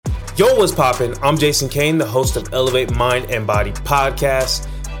Yo, what's poppin'? I'm Jason Kane, the host of Elevate Mind and Body Podcast.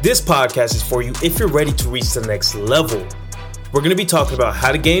 This podcast is for you if you're ready to reach the next level. We're going to be talking about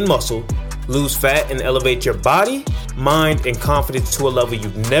how to gain muscle, lose fat, and elevate your body, mind, and confidence to a level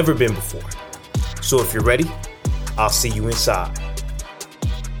you've never been before. So if you're ready, I'll see you inside.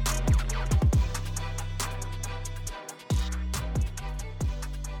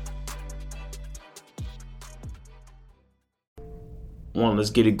 Let's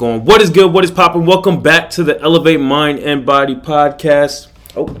get it going. What is good? What is poppin'? Welcome back to the Elevate Mind and Body Podcast.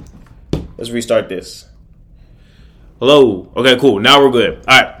 Oh, let's restart this. Hello. Okay, cool. Now we're good.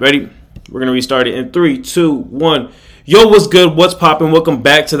 All right, ready? We're going to restart it in 3, 2, 1. Yo, what's good? What's poppin'? Welcome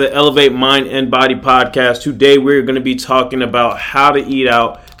back to the Elevate Mind and Body Podcast. Today, we're going to be talking about how to eat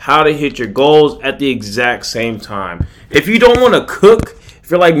out, how to hit your goals at the exact same time. If you don't want to cook, if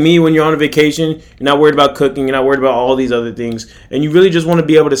you're like me when you're on a vacation, you're not worried about cooking, you're not worried about all these other things, and you really just want to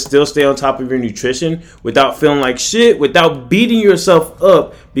be able to still stay on top of your nutrition without feeling like shit, without beating yourself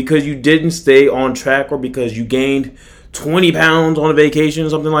up because you didn't stay on track or because you gained 20 pounds on a vacation,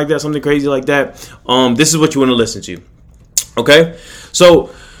 something like that, something crazy like that, this is what you want to listen to. Okay?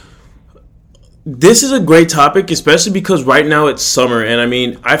 So this is a great topic, especially because right now it's summer. And I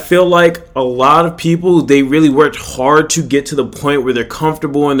mean, I feel like a lot of people, they really worked hard to get to the point where they're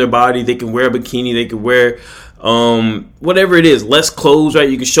comfortable in their body. They can wear a bikini. They can wear whatever it is, less clothes, right?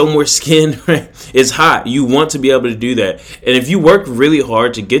 You can show more skin, right? It's hot. You want to be able to do that. And if you work really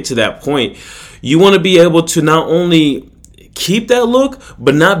hard to get to that point, you want to be able to not only keep that look,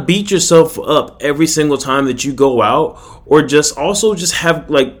 but not beat yourself up every single time that you go out, or just also just have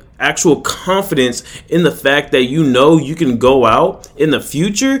like actual confidence in the fact that you know you can go out in the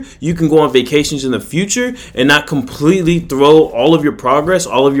future, you can go on vacations in the future and not completely throw all of your progress,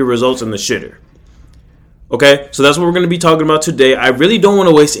 all of your results in the shitter. Okay, so that's what we're going to be talking about today. I really don't want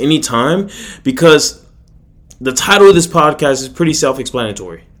to waste any time because the title of this podcast is pretty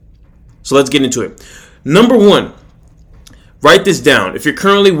self-explanatory. So let's get into it. Number one, write this down. If you're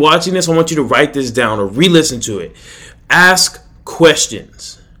currently watching this, I want you to write this down or re-listen to it. Ask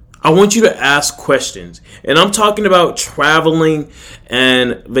questions. I want you to ask questions. And I'm talking about traveling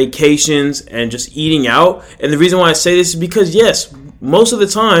and vacations and just eating out. And the reason why I say this is because, yes, most of the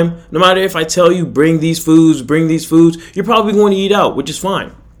time, no matter if I tell you bring these foods, you're probably going to eat out, which is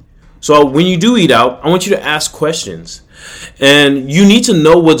fine. So when you do eat out, I want you to ask questions. And you need to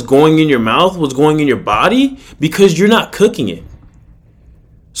know what's going in your mouth, what's going in your body, because you're not cooking it.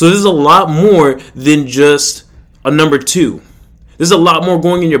 So there's a lot more than just a number two. There's a lot more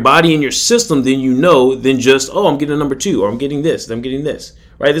going in your body and your system than just, oh, I'm getting a number two, or I'm getting this,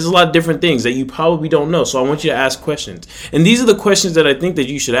 right? There's a lot of different things that you probably don't know. So I want you to ask questions. And these are the questions that I think that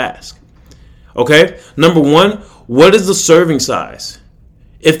you should ask. Okay? Number one, what is the serving size?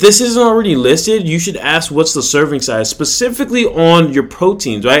 If this isn't already listed, you should ask what's the serving size, specifically on your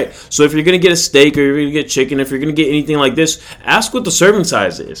proteins, right? So if you're going to get a steak or you're going to get chicken, if you're going to get anything like this, ask what the serving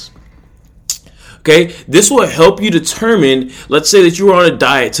size is. Okay, this will help you determine, let's say that you were on a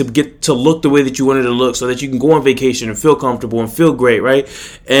diet to get to look the way that you wanted to look so that you can go on vacation and feel comfortable and feel great, right?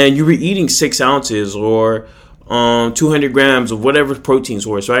 And you were eating 6 ounces or 200 grams of whatever protein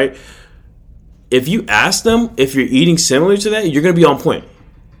source, right? If you ask them if you're eating similar to that, you're going to be on point.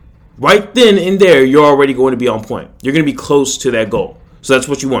 Right then and there, you're already going to be on point. You're going to be close to that goal. So that's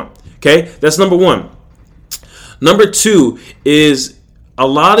what you want. Okay, that's number one. Number two is a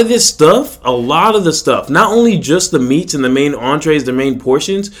lot of the stuff, not only just the meats and the main entrees, the main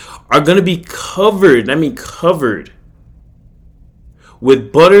portions, are going to be covered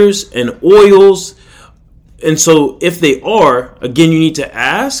with butters and oils. And so if they are, again, you need to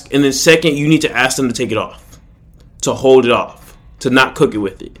ask. And then second, you need to ask them to take it off, to hold it off, to not cook it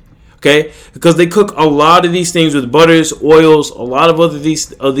with it. Okay, because they cook a lot of these things with butters, oils, a lot of these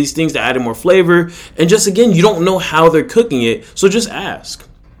things to add in more flavor. And just again, you don't know how they're cooking it, so just ask.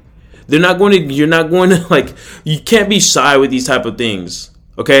 You're not going to you can't be shy with these type of things.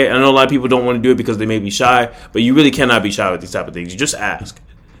 Okay, I know a lot of people don't want to do it because they may be shy, but you really cannot be shy with these type of things. You just ask.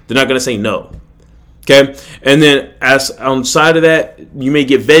 They're not going to say no. Okay, and then as on the side of that, you may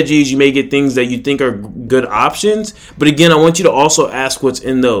get veggies, you may get things that you think are good options. But again, I want you to also ask what's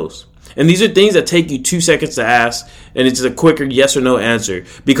in those. And these are things that take you 2 seconds to ask, and it's a quicker yes or no answer.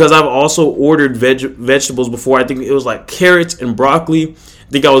 Because I've also ordered vegetables before. I think it was like carrots and broccoli. I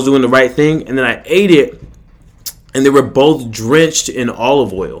think I was doing the right thing, and then I ate it, and they were both drenched in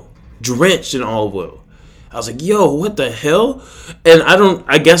olive oil. I was like, yo, what the hell? And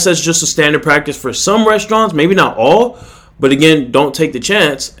I guess that's just a standard practice for some restaurants, maybe not all. But again, don't take the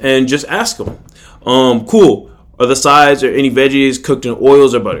chance and just ask them. Cool. Are the sides or any veggies cooked in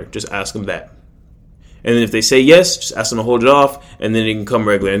oils or butter? Just ask them that. And then if they say yes, just ask them to hold it off, and then it can come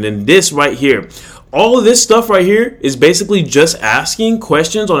regular. And then this right here, all of this stuff right here is basically just asking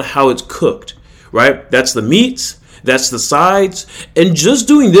questions on how it's cooked, right? That's the meats, that's the sides, and just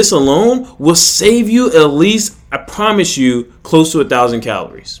doing this alone will save you at least, I promise you, close to 1,000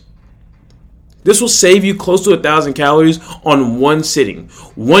 calories. This will save you close to 1,000 calories on one sitting,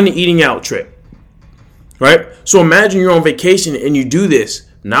 one eating out trip, right? So imagine you're on vacation and you do this,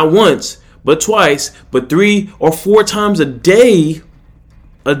 not once, but twice, but 3 or 4 times a day,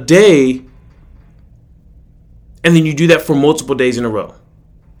 and then you do that for multiple days in a row.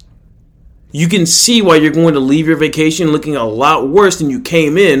 You can see why you're going to leave your vacation looking a lot worse than you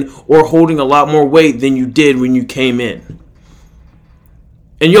came in, or holding a lot more weight than you did when you came in.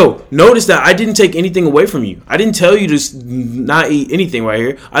 And notice that I didn't take anything away from you. I didn't tell you to not eat anything right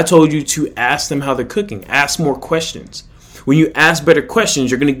here. I told you to ask them how they're cooking. Ask more questions. When you ask better questions,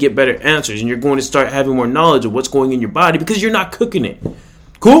 you're going to get better answers, and you're going to start having more knowledge of what's going in your body because you're not cooking it.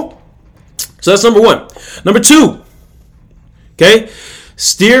 Cool? So that's number 1. Number 2, okay?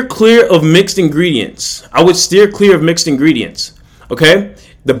 Steer clear of mixed ingredients. I would steer clear of mixed ingredients, okay?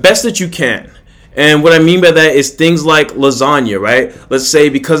 The best that you can. And what I mean by that is things like lasagna, right? Let's say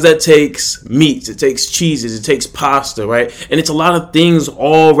because that takes meats, it takes cheeses, it takes pasta, right? And it's a lot of things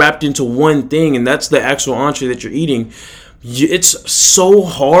all wrapped into one thing, and that's the actual entree that you're eating. It's so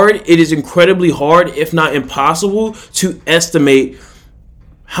hard. It is incredibly hard, if not impossible, to estimate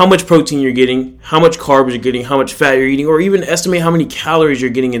how much protein you're getting, how much carbs you're getting, how much fat you're eating, or even estimate how many calories you're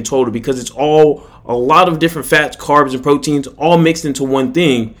getting in total, because it's all a lot of different fats, carbs, and proteins all mixed into one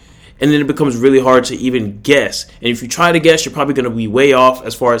thing. And then it becomes really hard to even guess. And if you try to guess, you're probably going to be way off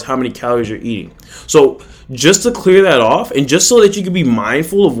as far as how many calories you're eating. So just to clear that off, and just so that you can be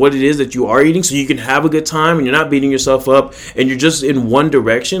mindful of what it is that you are eating, so you can have a good time and you're not beating yourself up and you're just in one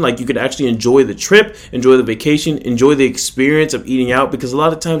direction, like you could actually enjoy the trip, enjoy the vacation, enjoy the experience of eating out, because a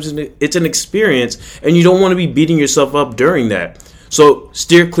lot of times it's an experience and you don't want to be beating yourself up during that. So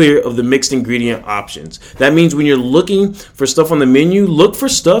steer clear of the mixed ingredient options. That means when you're looking for stuff on the menu, look for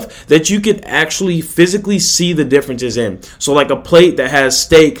stuff that you can actually physically see the differences in. So like a plate that has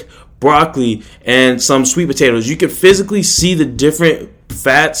steak, broccoli, and some sweet potatoes, you can physically see the different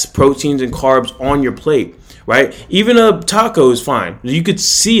fats, proteins, and carbs on your plate, right? Even a taco is fine. You could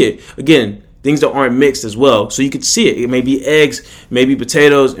see it. Again, things that aren't mixed as well. So you could see it. It may be eggs, maybe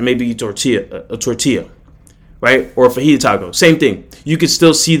potatoes, and maybe a tortilla. Right? Or a fajita taco. Same thing. You can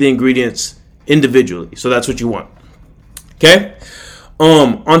still see the ingredients individually. So that's what you want. Okay?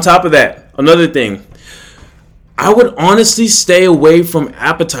 On top of that, another thing. I would honestly stay away from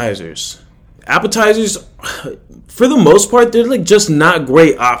appetizers. Appetizers, for the most part, they're like just not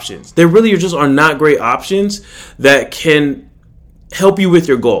great options. They really just are not great options that can help you with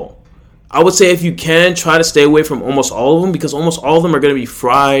your goal. I would say if you can, try to stay away from almost all of them, because almost all of them are going to be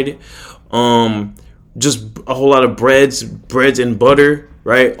fried. Just a whole lot of breads and butter,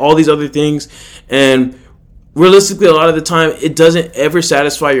 right? All these other things. And realistically, a lot of the time, it doesn't ever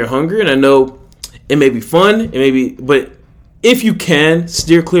satisfy your hunger. And I know it may be fun, but if you can,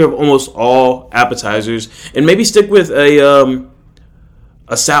 steer clear of almost all appetizers and maybe stick with a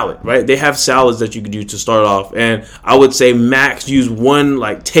salad, right? They have salads that you could use to start off, and I would say max use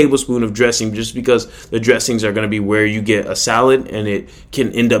 1 tablespoon of dressing, just because the dressings are going to be where you get a salad, and it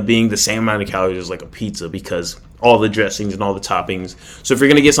can end up being the same amount of calories as like a pizza because all the dressings and all the toppings. So if you're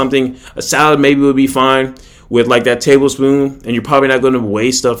going to get something, a salad maybe would be fine with like that tablespoon, and you're probably not going to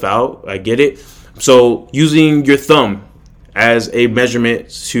weigh stuff out. I get it. So using your thumb as a measurement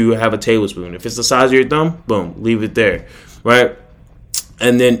to have a tablespoon. If it's the size of your thumb, boom, leave it there, right?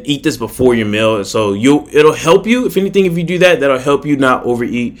 And then eat this before your meal. So it'll help you. If anything, if you do that, that'll help you not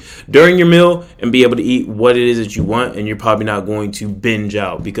overeat during your meal and be able to eat what it is that you want. And you're probably not going to binge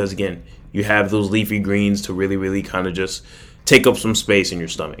out because, again, you have those leafy greens to really, really kind of just take up some space in your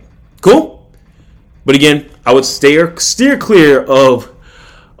stomach. Cool? But again, I would steer clear of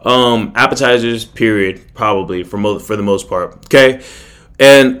appetizers, period, probably for the most part. Okay?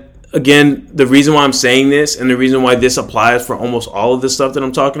 And again, the reason why I'm saying this and the reason why this applies for almost all of the stuff that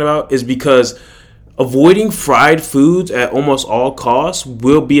I'm talking about is because avoiding fried foods at almost all costs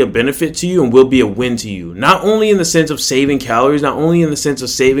will be a benefit to you and will be a win to you. Not only in the sense of saving calories, not only in the sense of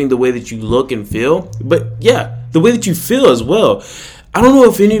saving the way that you look and feel, but yeah, the way that you feel as well. I don't know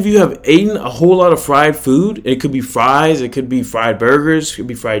if any of you have eaten a whole lot of fried food. It could be fries, it could be fried burgers, it could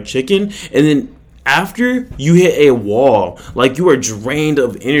be fried chicken, and then after you hit a wall, like you are drained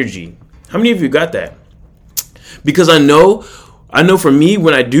of energy. How many of you got that? Because I know I know for me,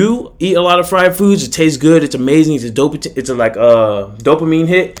 when I do eat a lot of fried foods, it tastes good. It's amazing. It's a dopamine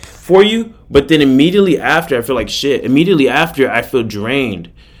hit for you. But then immediately after, I feel like shit. Immediately after, I feel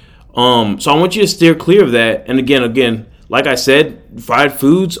drained. So I want you to steer clear of that. And again, like I said, fried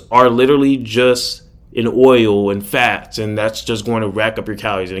foods are literally just in oil and fats, and that's just going to rack up your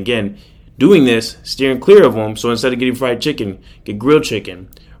calories. And again, doing this, steering clear of them. So instead of getting fried chicken, get grilled chicken,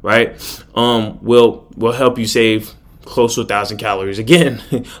 right? Will help you save close to 1,000 calories. Again,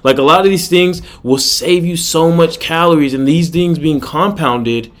 like a lot of these things will save you so much calories, and these things being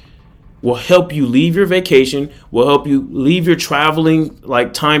compounded will help you leave your vacation, will help you leave your traveling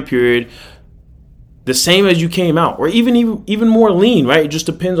like time period the same as you came out, or even more lean, right? It just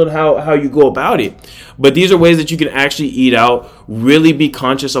depends on how you go about it. But these are ways that you can actually eat out, really be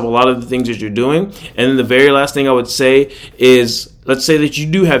conscious of a lot of the things that you're doing. And then the very last thing I would say is, let's say that you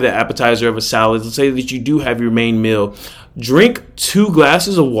do have the appetizer of a salad. Let's say that you do have your main meal. Drink 2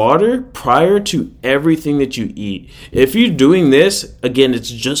 glasses of water prior to everything that you eat. If you're doing this, again,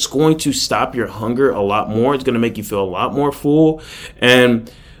 it's just going to stop your hunger a lot more. It's going to make you feel a lot more full.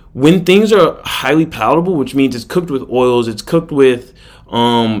 And when things are highly palatable, which means it's cooked with oils, it's cooked with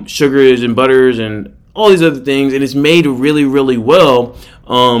sugars and butters and all these other things, and it's made really, really well,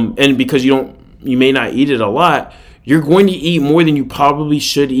 and because you may not eat it a lot, you're going to eat more than you probably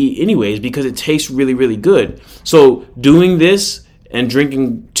should eat anyways, because it tastes really, really good. So doing this and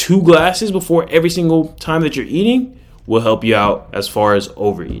drinking 2 glasses before every single time that you're eating will help you out as far as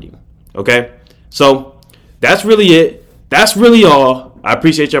overeating. Okay? So that's really it. That's really all. I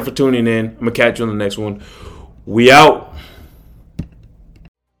appreciate y'all for tuning in. I'm going to catch you on the next one. We out.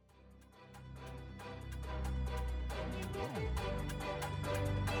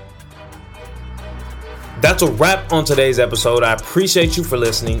 That's a wrap on today's episode. I appreciate you for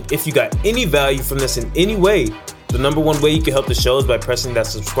listening. If you got any value from this in any way, the number one way you can help the show is by pressing that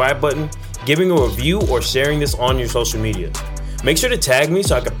subscribe button, giving a review, or sharing this on your social media. Make sure to tag me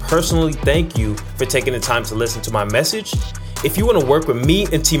so I can personally thank you for taking the time to listen to my message. If you want to work with me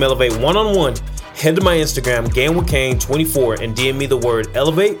and Team Elevate one-on-one, head to my Instagram, GainWithCain24, and DM me the word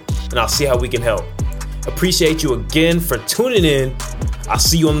Elevate, and I'll see how we can help. Appreciate you again for tuning in. I'll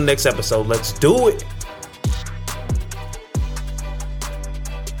see you on the next episode. Let's do it.